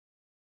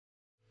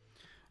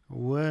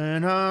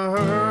When I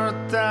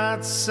heard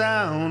that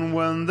sound,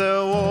 when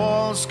the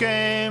walls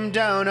came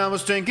down, I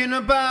was thinking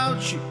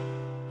about you,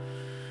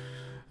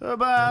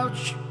 about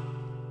you.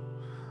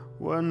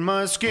 When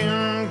my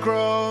skin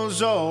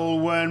grows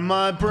old, when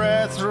my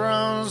breath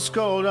runs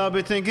cold, I'll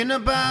be thinking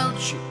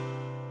about you,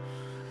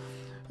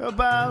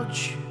 about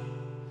you.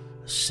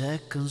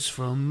 Seconds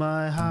from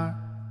my heart,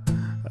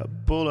 a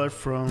bullet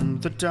from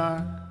the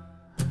dark.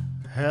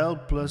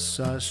 Helpless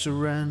I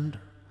surrender,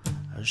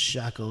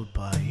 shackled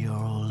by your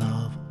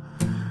love,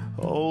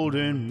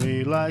 holding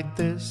me like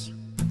this,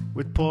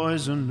 with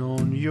poison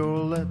on your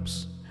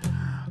lips.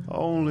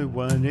 Only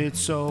when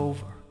it's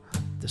over,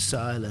 the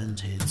silence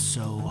hits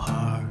so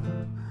hard.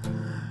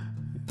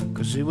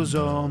 'Cause it was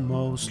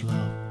almost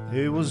love,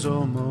 it was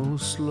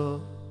almost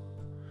love,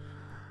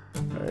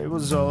 it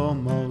was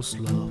almost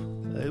love,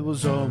 it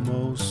was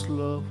almost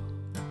love.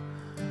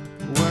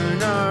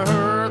 When I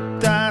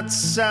heard that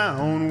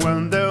sound,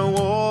 when the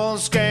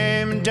walls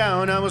came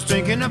down, I was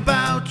thinking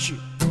about you,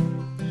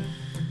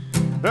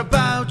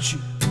 about you.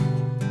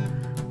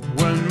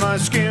 When my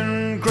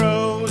skin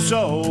grows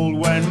old,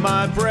 when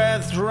my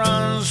breath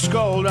runs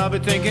cold, I'll be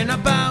thinking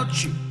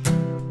about you,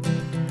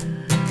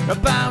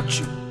 about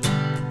you.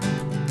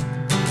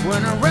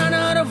 When I run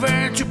out of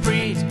air to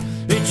breathe,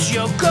 it's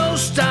your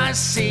ghost I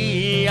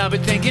see. I'll be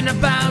thinking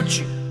about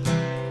you,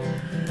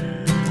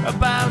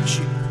 about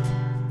you.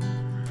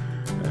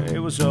 It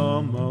was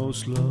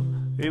almost love,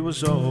 it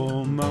was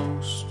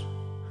almost.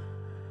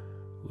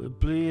 We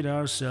bleed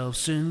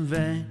ourselves in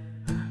vain.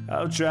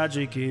 How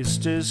tragic is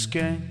this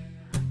game?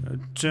 I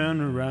turn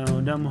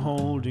around, I'm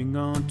holding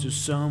on to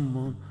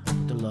someone.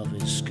 The love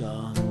is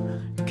gone,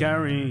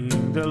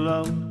 carrying the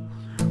load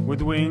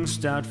with wings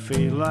that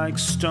feel like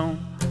stone.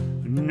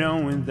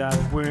 Knowing that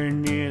we're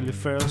nearly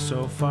fell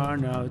so far,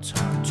 now it's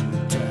hard to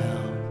tell.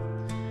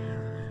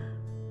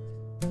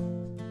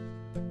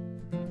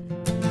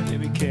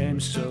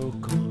 Came so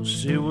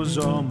close, it was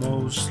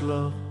almost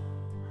love,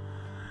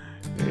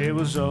 it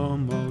was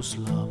almost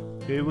love,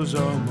 it was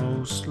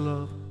almost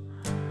love.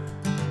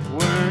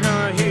 When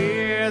I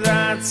hear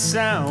that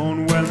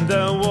sound, when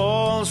the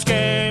walls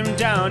came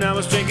down, I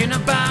was thinking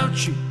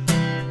about you,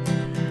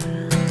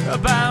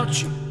 about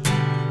you.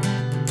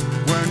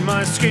 When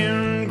my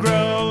skin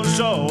grows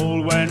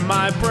old, when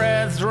my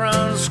breath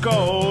runs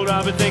cold,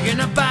 I'll be thinking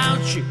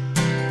about you,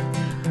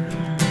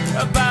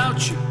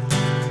 about you.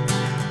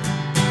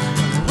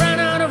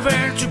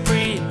 Air to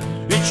breathe,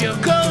 it's your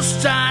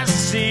ghost I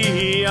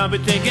see. I'll be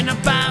thinking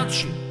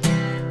about you,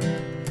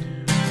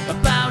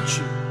 about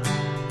you.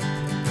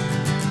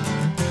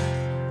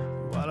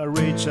 While I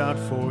reach out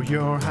for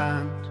your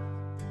hand,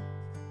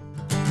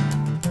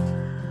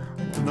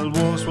 when the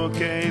walls were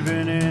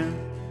caving in,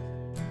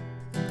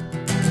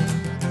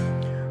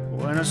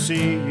 when I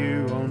see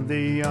you on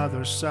the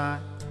other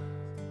side,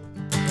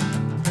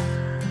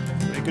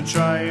 we can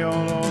try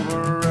all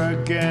over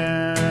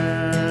again.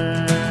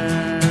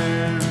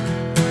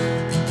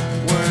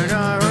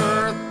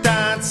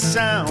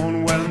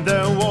 Sound, when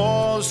the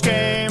walls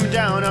came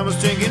down, I was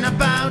thinking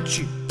about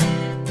you,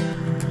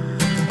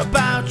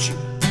 about you.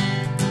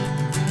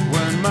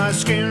 When my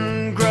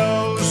skin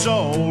grows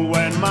old,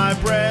 when my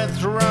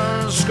breath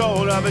runs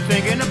cold, I'll be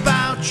thinking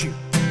about you,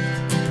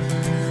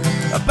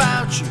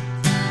 about you.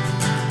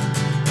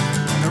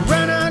 When I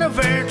run out of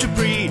air to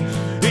breathe,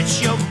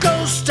 it's your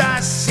ghost I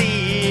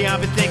see. I'll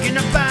be thinking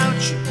about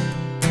you,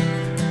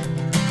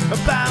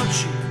 about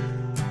you.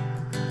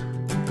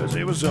 'Cause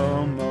it was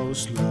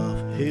almost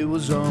love, it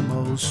was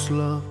almost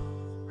love,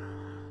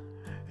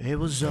 it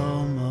was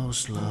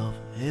almost love,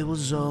 it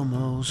was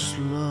almost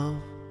love.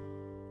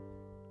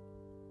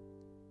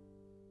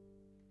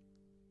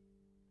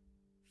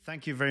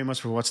 Thank you very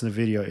much for watching the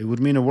video. It would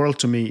mean a world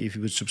to me if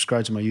you would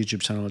subscribe to my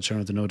YouTube channel and turn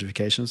on the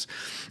notifications.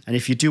 And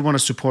if you do want to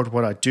support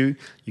what I do,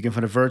 you can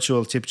find a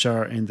virtual tip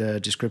jar in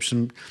the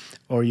description,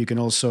 or you can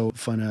also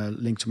find a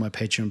link to my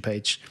Patreon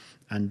page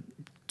and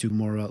do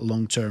more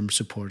long-term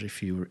support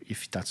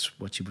if that's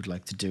what you would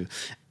like to do.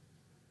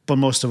 But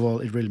most of all,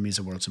 it really means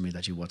the world to me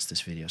that you watch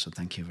this video, so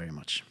thank you very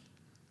much.